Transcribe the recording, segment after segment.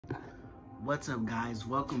What's up, guys?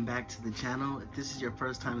 Welcome back to the channel. If this is your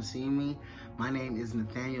first time seeing me, my name is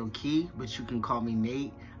Nathaniel Key, but you can call me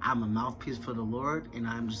Nate. I'm a mouthpiece for the Lord, and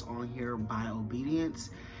I'm just on here by obedience.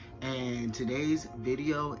 And today's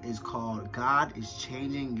video is called God is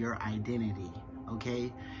Changing Your Identity,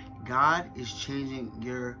 okay? God is changing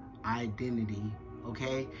your identity,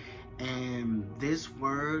 okay? And this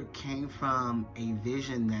word came from a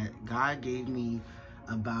vision that God gave me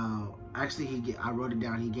about, actually I wrote it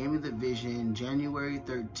down. He gave me the vision January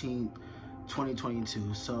 13th,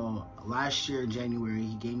 2022. So last year, January,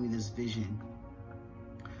 he gave me this vision.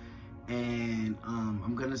 And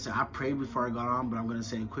I'm gonna say, I prayed before I got on, but I'm gonna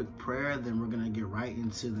say a quick prayer, then we're gonna get right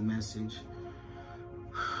into the message.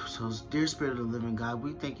 So, dear Spirit of the living God,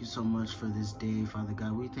 we thank you so much for this day, Father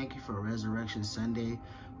God. We thank you for Resurrection Sunday.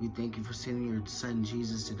 We thank you for sending your son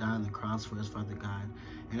Jesus to die on the cross for us, Father God.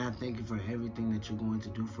 And I thank you for everything that you're going to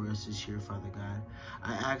do for us this year, Father God.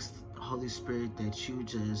 I ask, Holy Spirit, that you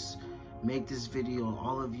just make this video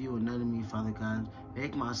all of you and none of me, Father God.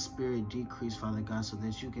 Make my spirit decrease, Father God, so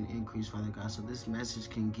that you can increase, Father God, so this message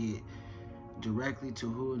can get directly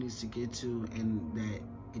to who it needs to get to, and that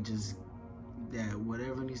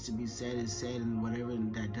whatever needs to be said is said, and whatever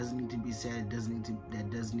that doesn't need to be said, does need to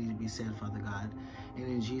be said, Father God. And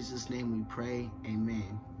in Jesus' name we pray,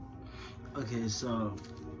 amen. Okay, so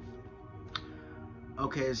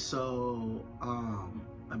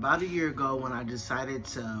about a year ago, when I decided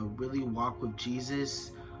to really walk with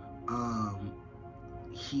Jesus,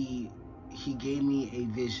 he gave me a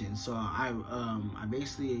vision. So I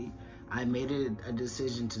made a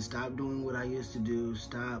decision to stop doing what I used to do,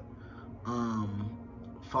 stop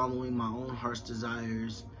following my own heart's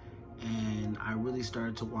desires, and I really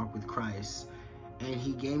started to walk with Christ. And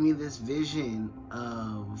he gave me this vision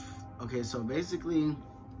of, okay, so basically,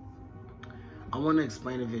 I want to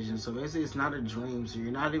explain the vision. So basically, it's not a dream, so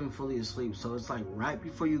you're not even fully asleep. So it's like right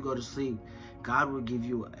before you go to sleep, God will give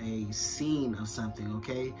you a scene of something,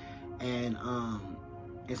 okay? And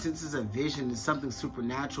since it's a vision, it's something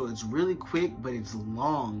supernatural. It's really quick, but it's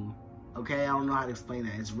long, okay? I don't know how to explain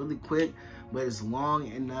that. It's really quick, but it's long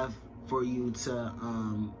enough for you to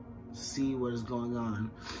see what is going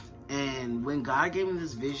on. And when God gave me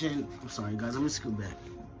this vision, I'm sorry, guys, let me scoot back.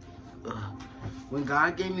 When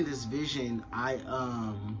God gave me this vision, I've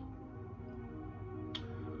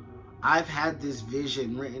had this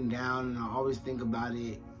vision written down, and I always think about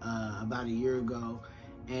it about a year ago,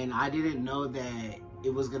 and I didn't know that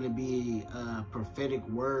it was going to be a prophetic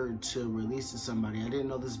word to release to somebody. I didn't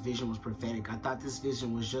know this vision was prophetic. I thought this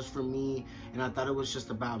vision was just for me, and I thought it was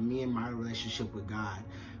just about me and my relationship with God.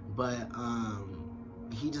 But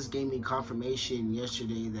he just gave me confirmation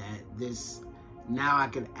yesterday that now I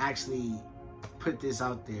could actually put this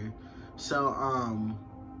out there. So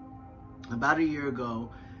about a year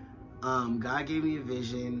ago, God gave me a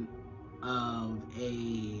vision of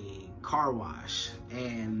a car wash.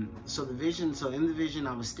 And so in the vision,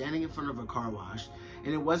 I was standing in front of a car wash,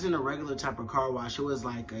 and it wasn't a regular type of car wash. It was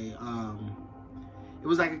like a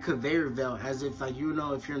conveyor belt, as if, like, you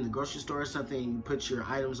know, if you're in the grocery store or something, you put your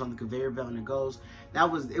items on the conveyor belt and it goes.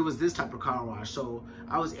 It was this type of car wash. So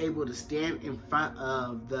I was able to stand in front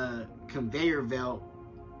of the conveyor belt,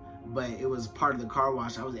 but it was part of the car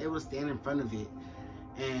wash. I was able to stand in front of it,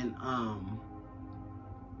 and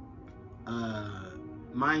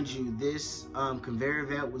mind you, this conveyor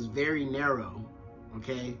belt was very narrow,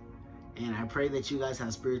 okay? And I pray that you guys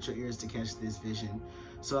have spiritual ears to catch this vision.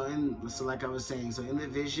 So like I was saying, so in the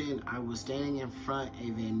vision, I was standing in front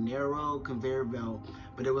of a narrow conveyor belt,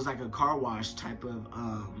 but it was like a car wash type of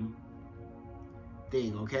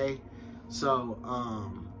thing, okay? So,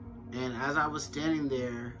 and as I was standing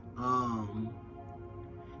there,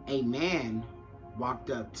 a man walked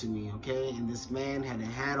up to me, okay? And this man had a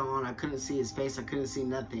hat on. I couldn't see his face. I couldn't see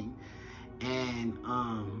nothing. And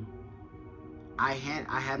I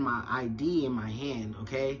had my ID in my hand,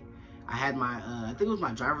 okay? I had my, I think it was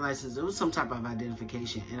my driver's license. It was some type of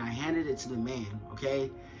identification. And I handed it to the man,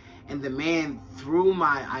 okay? And the man threw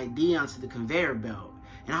my ID onto the conveyor belt.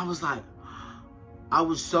 And I was like, I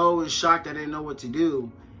was so shocked I didn't know what to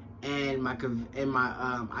do. And my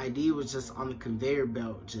ID was just on the conveyor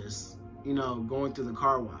belt, just, you know, going through the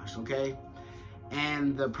car wash, okay?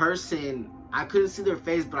 And the person, I couldn't see their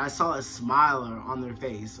face, but I saw a smile on their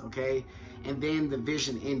face, okay? And then the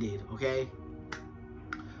vision ended, okay?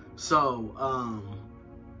 So,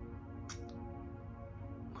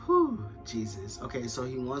 Jesus. Okay, so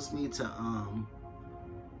he wants me to,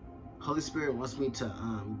 Holy Spirit wants me to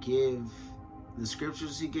give the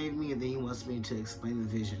scriptures he gave me, and then he wants me to explain the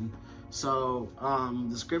vision. So,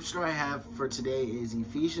 the scripture I have for today is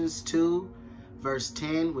Ephesians 2, verse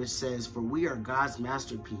 10, which says, "For we are God's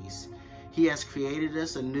masterpiece. He has created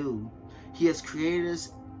us anew. He has created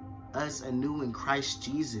us anew in Christ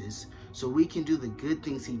Jesus, so we can do the good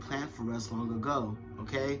things he planned for us long ago."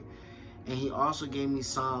 Okay? And he also gave me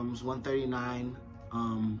Psalms 139,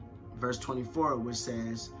 verse 24, which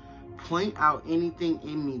says, "Point out anything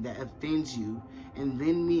in me that offends you, and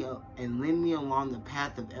lead me along the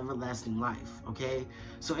path of everlasting life." Okay?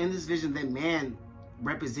 So in this vision, that man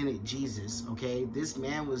represented Jesus. Okay? This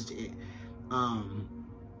man was,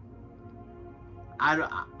 I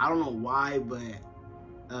don't know why, but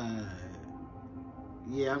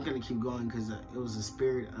yeah, I'm gonna keep going because it was a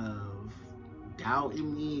spirit of doubt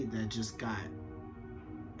in me that just got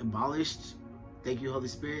abolished. Thank you, Holy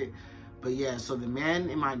Spirit. But yeah, so the man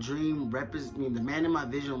in my dream the man in my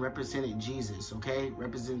vision represented Jesus. Okay,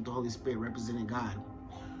 represented the Holy Spirit, represented God.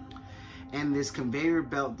 And this conveyor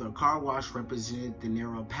belt, the car wash, represented the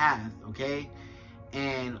narrow path. Okay,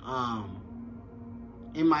 and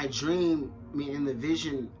in my dream, in the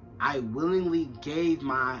vision, I willingly gave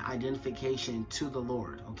my identification to the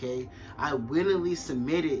Lord, okay? I willingly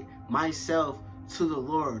submitted myself to the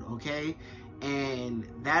Lord, okay? And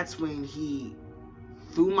that's when he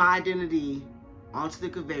threw my identity onto the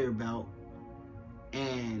conveyor belt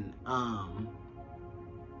and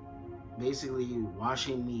basically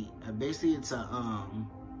washing me. Basically, it's a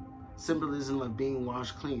symbolism of being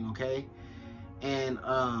washed clean, okay? And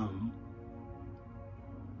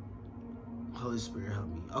Holy Spirit, help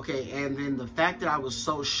me. Okay, and then the fact that I was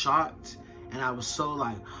so shocked and I was so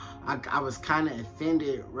like, I was kind of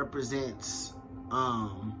offended represents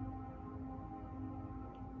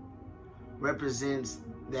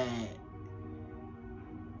that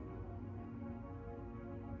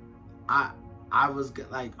I was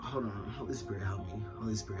like, hold on, Holy Spirit, help me.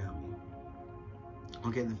 Holy Spirit, help me.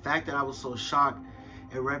 Okay, the fact that I was so shocked,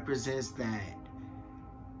 it represents that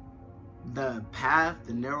the path,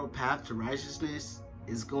 the narrow path to righteousness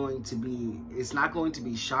is going to be, it's not going to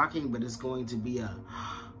be shocking, but it's going to be a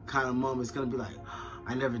kind of moment. It's going to be like,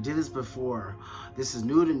 I never did this before. This is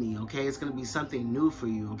new to me, okay? It's going to be something new for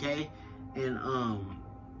you, okay? And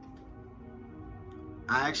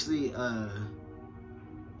I actually,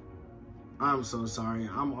 I'm so sorry.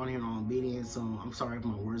 I'm on here on obedience, so I'm sorry if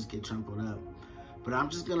my words get trampled up. But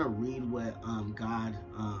I'm just going to read what God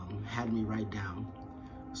had me write down.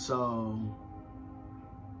 So,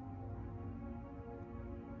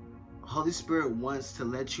 Holy Spirit wants to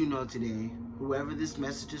let you know today, whoever this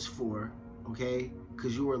message is for, okay,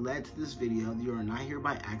 because you were led to this video, you are not here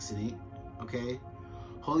by accident, okay?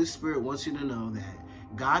 Holy Spirit wants you to know that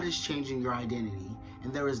God is changing your identity,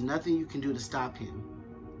 and there is nothing you can do to stop him.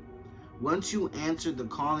 Once you answered the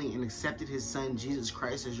calling and accepted his son, Jesus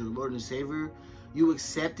Christ, as your Lord and Savior, you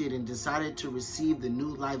accepted and decided to receive the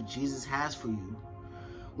new life Jesus has for you.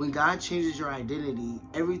 When God changes your identity,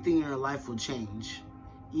 everything in your life will change,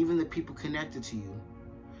 even the people connected to you.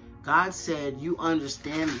 God said you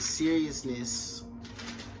understand the seriousness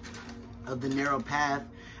of the narrow path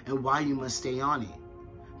and why you must stay on it.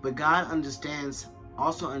 But God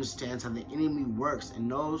also understands how the enemy works and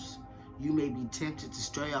knows you may be tempted to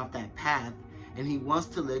stray off that path, and he wants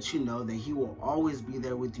to let you know that he will always be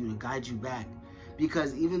there with you to guide you back.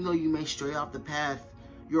 Because even though you may stray off the path,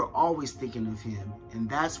 you're always thinking of him, and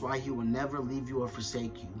that's why he will never leave you or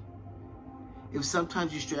forsake you. If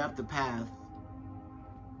sometimes you stray off the path,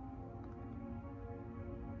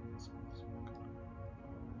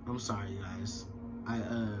 I'm sorry, guys.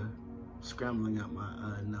 Scrambling up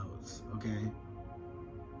my notes, okay?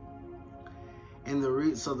 And the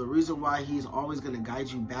reason why he's always going to guide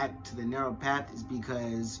you back to the narrow path is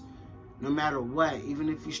because no matter what, even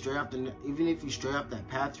if you stray off that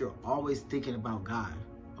path, you're always thinking about God.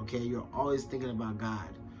 Okay, you're always thinking about God.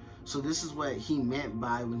 So this is what he meant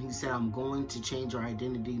by when he said, I'm going to change your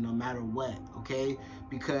identity no matter what, okay?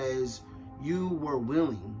 Because you were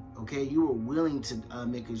willing, okay? You were willing to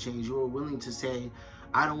make a change. You were willing to say,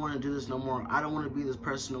 I don't want to do this no more. I don't want to be this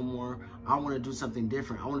person no more. I want to do something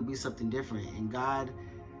different. I want to be something different. And God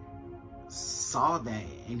saw that,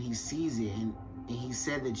 and he sees it, and he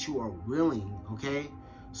said that you are willing, okay?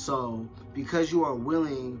 So because you are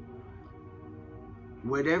willing,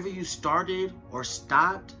 whatever you started or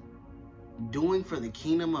stopped doing for the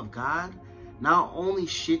kingdom of God not only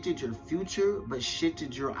shifted your future, but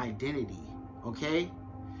shifted your identity, okay?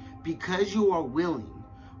 Because you are willing,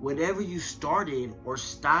 whatever you started or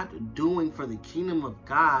stopped doing for the kingdom of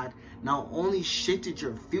God not only shifted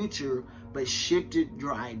your future, but shifted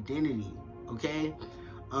your identity, okay?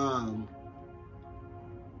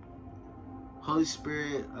 Holy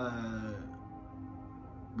Spirit,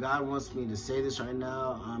 God wants me to say this right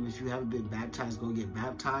now. If you haven't been baptized, go get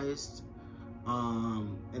baptized.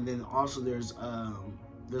 And then also there's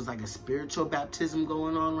like a spiritual baptism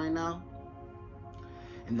going on right now.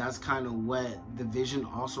 And that's kind of what the vision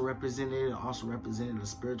also represented. It also represented a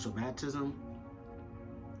spiritual baptism.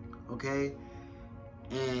 Okay?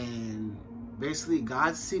 And basically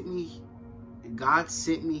God sent me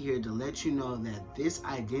here to let you know that this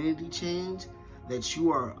identity change that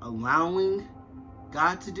you are allowing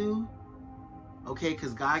God to do, okay,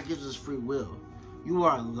 because God gives us free will. You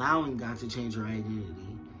are allowing God to change your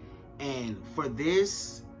identity. And for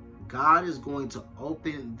this, God is going to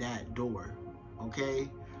open that door, okay?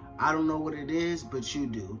 I don't know what it is, but you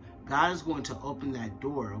do. God is going to open that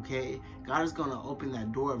door, okay? God is going to open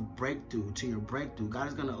that door of breakthrough to your breakthrough. God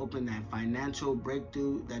is going to open that financial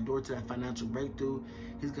breakthrough, that door to that financial breakthrough.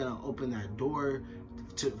 He's going to open that door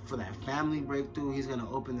for that family breakthrough. He's going to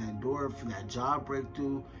open that door for that job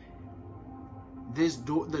breakthrough. This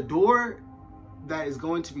door, the door that is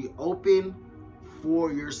going to be open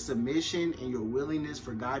for your submission and your willingness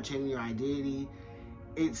for God changing your identity,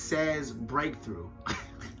 it says breakthrough.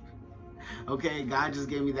 Okay, God just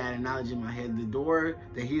gave me that analogy in my head. The door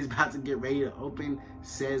that he's about to get ready to open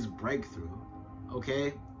says breakthrough.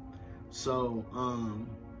 Okay? So,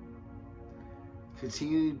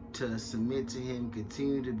 continue to submit to him.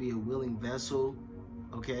 Continue to be a willing vessel.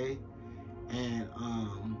 Okay? And,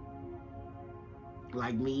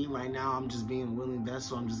 like me right now, I'm just being a willing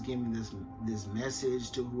vessel. I'm just giving this message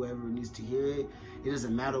to whoever needs to hear it. It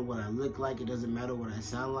doesn't matter what I look like. It doesn't matter what I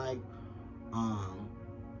sound like.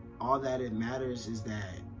 All that it matters is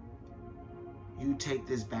that you take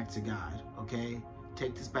this back to God, okay?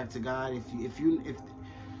 Take this back to God. If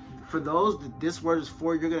for those that this word is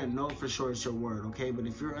for, you're gonna know for sure it's your word, okay? But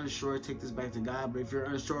if you're unsure, take this back to God. But if you're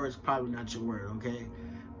unsure, it's probably not your word, okay?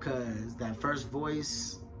 Because that first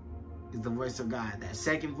voice is the voice of God. That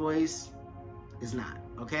second voice is not,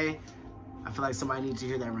 okay? I feel like somebody needs to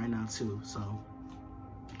hear that right now too. So.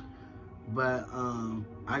 But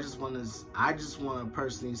I just want to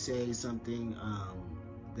personally say something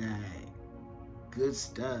that good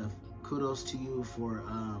stuff. Kudos to you for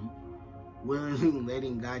willingly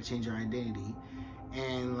letting God change your identity.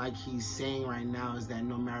 And like he's saying right now is that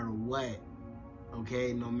no matter what,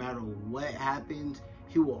 okay, no matter what happens,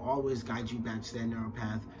 he will always guide you back to that narrow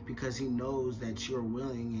path because he knows that you're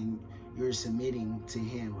willing and you're submitting to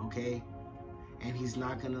him, okay? And he's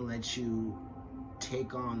not going to let you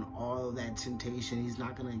take on all of that temptation. He's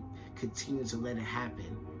not going to continue to let it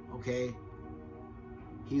happen, okay?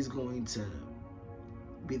 He's going to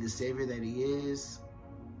be the savior that he is,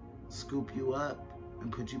 scoop you up,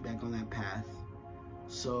 and put you back on that path.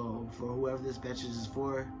 So for whoever this message is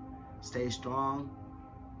for, stay strong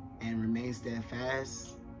and remain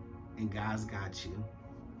steadfast, and God's got you.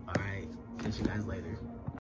 All right, catch you guys later.